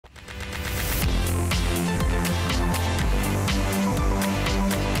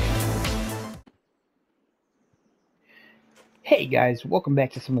Hey guys, welcome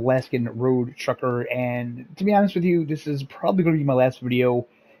back to some Alaskan Road Trucker, and to be honest with you, this is probably going to be my last video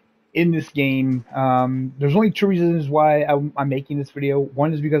in this game. There's only two reasons why I'm making this video.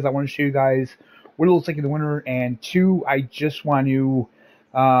 One is because I want to show you guys what it looks like in the winter, and two, I just want to,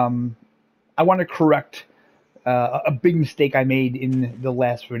 I want to correct a big mistake I made in the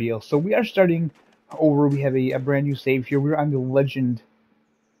last video. So we are starting over. We have a brand new save here. We're on the Legend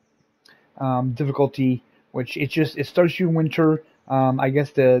difficulty, which it starts you in winter. I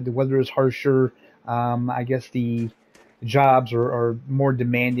guess the weather is harsher. I guess the jobs are more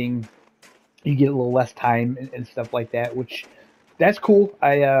demanding. You get a little less time and stuff like that, which that's cool.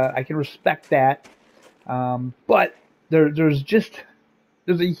 I can respect that. But there's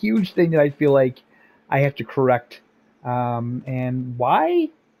a huge thing that I feel like I have to correct. And why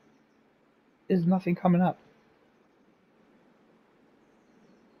is nothing coming up?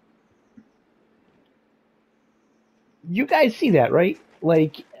 You guys see that, right?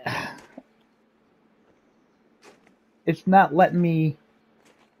 Like, it's not letting me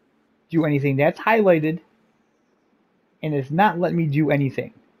do anything. That's highlighted, and it's not letting me do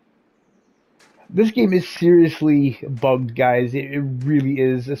anything. This game is seriously bugged, guys. It really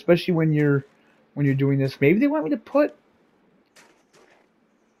is, especially when you're doing this. Maybe they want me to put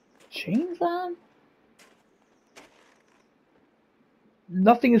chains on?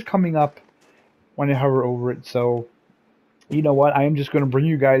 Nothing is coming up when I hover over it, so you know what? I am just going to bring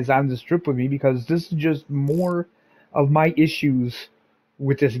you guys on this trip with me because this is just more of my issues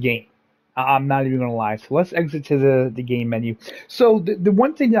with this game. I'm not even going to lie. So let's exit to the game menu. So the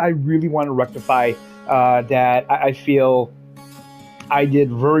one thing that I really want to rectify that I feel I did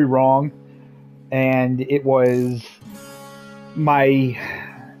very wrong, and it was my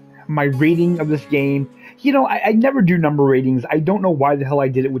rating of this game. You know, I never do number ratings. I don't know why the hell I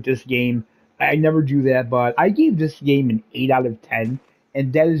did it with this game. I never do that, but I gave this game an 8 out of 10,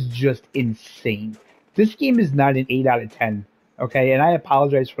 and that is just insane. This game is not an 8 out of 10, okay? And I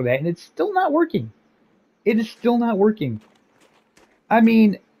apologize for that, and it's still not working. It is still not working. I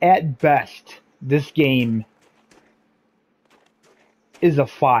mean, at best, this game is a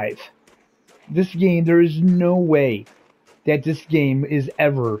 5. This game, there is no way that this game is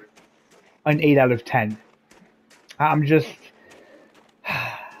ever an 8 out of 10. I'm just...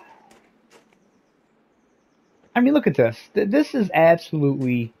 I mean, look at this. This is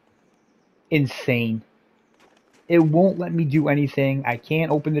absolutely insane. It won't let me do anything. I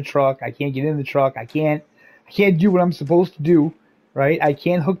can't open the truck. I can't get in the truck. I can't do what I'm supposed to do, right? I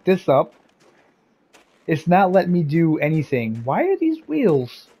can't hook this up. It's not letting me do anything. Why are these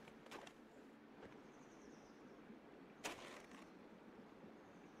wheels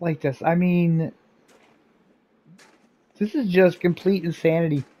like this? I mean, this is just complete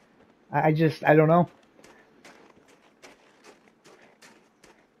insanity. I don't know.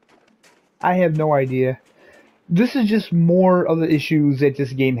 I have no idea. This is just more of the issues that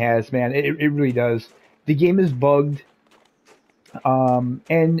this game has, man. It really does. The game is bugged.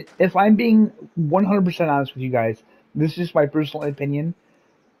 And if I'm being 100% honest with you guys, this is just my personal opinion.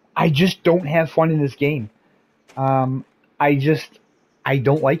 I just don't have fun in this game. Um, I just, I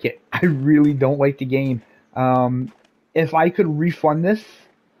don't like it. I really don't like the game. If I could refund this,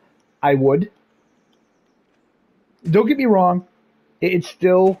 I would. Don't get me wrong. It's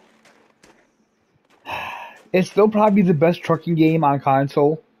still... It's still probably the best trucking game on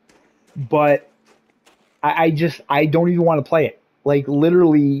console, but I don't even want to play it. Like,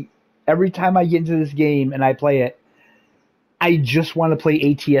 literally, every time I get into this game and I play it, I just want to play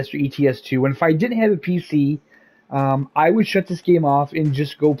ATS or ETS2. And if I didn't have a PC, I would shut this game off and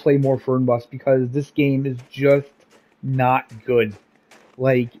just go play more Fernbus because this game is just not good.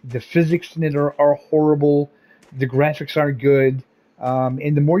 Like, the physics in it are horrible. The graphics aren't good.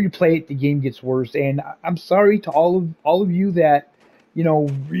 And the more you play it, the game gets worse. And I'm sorry to all of you that, you know,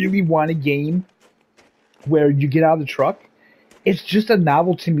 really want a game where you get out of the truck. It's just a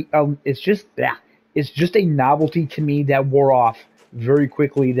novelty to me. It's just a novelty to me that wore off very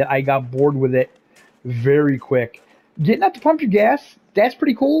quickly. That I got bored with it very quick. Getting out to pump your gas, that's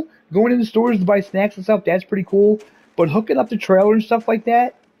pretty cool. Going in the stores to buy snacks and stuff, that's pretty cool. But hooking up the trailer and stuff like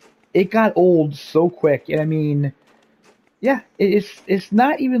that, it got old so quick. And I mean, yeah, it's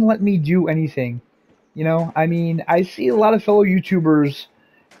not even letting me do anything. You know, I mean, I see a lot of fellow YouTubers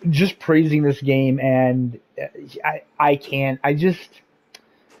just praising this game, and I can't. I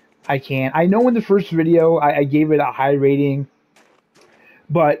can't. I know in the first video I gave it a high rating,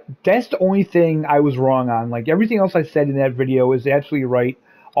 but that's the only thing I was wrong on. Like, everything else I said in that video is absolutely right.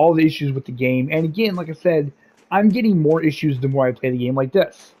 All the issues with the game, and again, like I said, I'm getting more issues the more I play the game like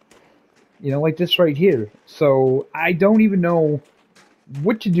this. You know, like this right here. So I don't even know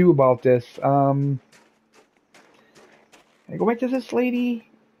what to do about this. Can I go back to this lady?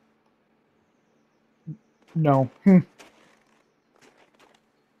 No.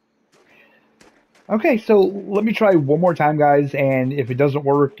 Okay, so let me try one more time, guys, and if it doesn't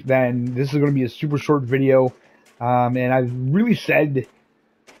work, then this is going to be a super short video. And I've really said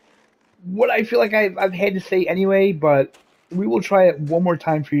what I feel like I've had to say anyway, but we will try it one more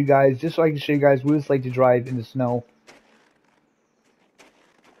time for you guys, just so I can show you guys what it's like to drive in the snow.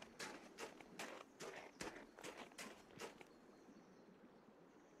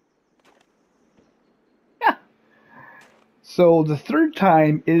 Yeah. So the third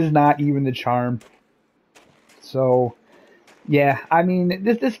time is not even the charm. So yeah, I mean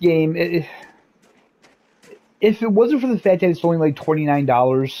this game, if it wasn't for the fact that it's only like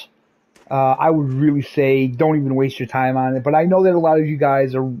 $29. I would really say don't even waste your time on it. But I know that a lot of you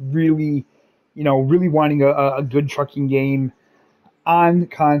guys are really, really wanting a good trucking game on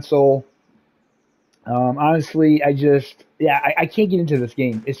console. Honestly, I can't get into this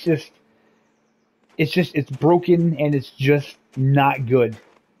game. It's broken and it's just not good.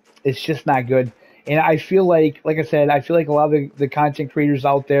 It's just not good. And I feel like I said, I feel like a lot of the content creators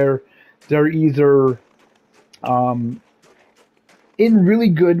out there, they're either um, in really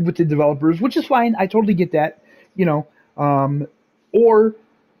good with the developers, which is fine. I totally get that, you know, um, or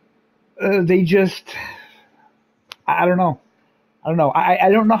they just, I don't know. I don't know.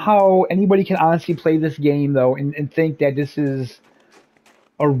 I don't know how anybody can honestly play this game though and think that this is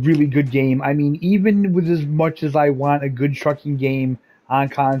a really good game. I mean, even with as much as I want a good trucking game on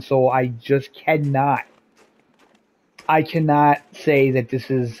console, I just cannot. I cannot say that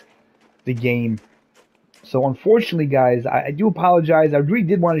this is the game. So unfortunately, guys, I do apologize. I really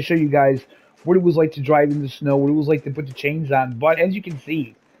did want to show you guys what it was like to drive in the snow, what it was like to put the chains on. But as you can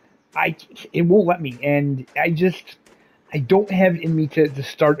see, I it won't let me, and I don't have it in me to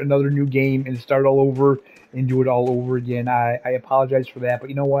start another new game and start all over and do it all over again. I apologize for that, but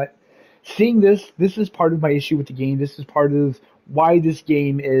you know what? Seeing this is part of my issue with the game. This is part of why this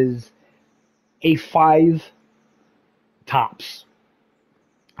game is a 5 tops.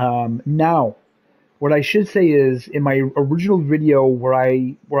 Now, what I should say is, in my original video where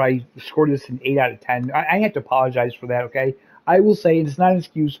I scored this an 8 out of 10, I have to apologize for that. Okay, I will say it's not an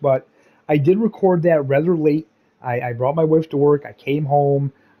excuse, but I did record that rather late. I brought my wife to work. I came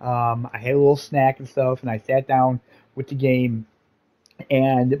home. I had a little snack and stuff, and I sat down with the game.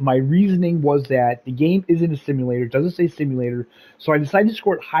 And my reasoning was that the game isn't a simulator, it doesn't say simulator, so I decided to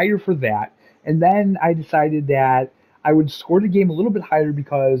score it higher for that. And then I decided that I would score the game a little bit higher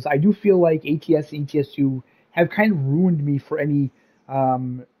because I do feel like ATS and ETS2 have kind of ruined me for any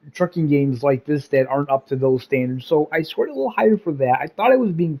trucking games like this that aren't up to those standards. So I scored a little higher for that. I thought I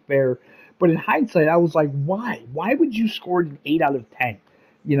was being fair, but in hindsight, I was like, why? Why would you score an 8 out of 10?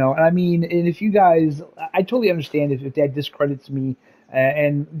 And I mean, and if you guys, I totally understand if that discredits me,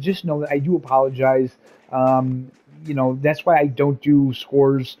 and just know that I do apologize. That's why I don't do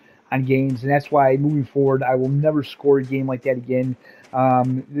scores on games, and that's why moving forward, I will never score a game like that again.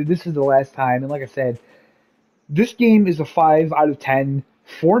 This is the last time, and like I said, this game is a 5 out of 10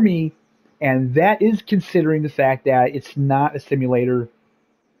 for me, and that is considering the fact that it's not a simulator,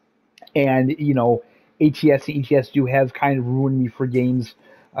 and ATS and ETS do have kind of ruined me for games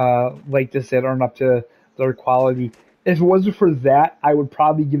like this that aren't up to their quality. If it wasn't for that, I would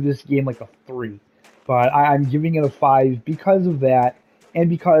probably give this game like a 3. But I'm giving it a 5 because of that,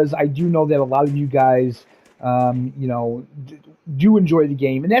 and because I do know that a lot of you guys, do enjoy the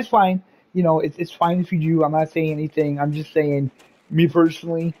game, and that's fine. It's fine if you do. I'm not saying anything. I'm just saying, me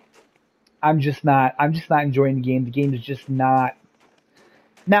personally, I'm just not enjoying the game. The game is just not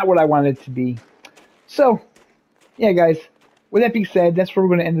what I wanted it to be. So, yeah, guys. With that being said, that's where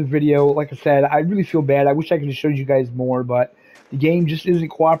we're going to end the video. Like I said, I really feel bad. I wish I could have showed you guys more, but the game just isn't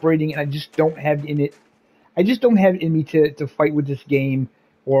cooperating, and I just don't have in it. I just don't have it in me to fight with this game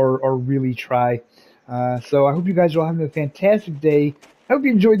or really try. So I hope you guys are all having a fantastic day. I hope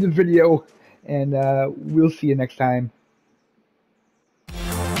you enjoyed the video, and we'll see you next time.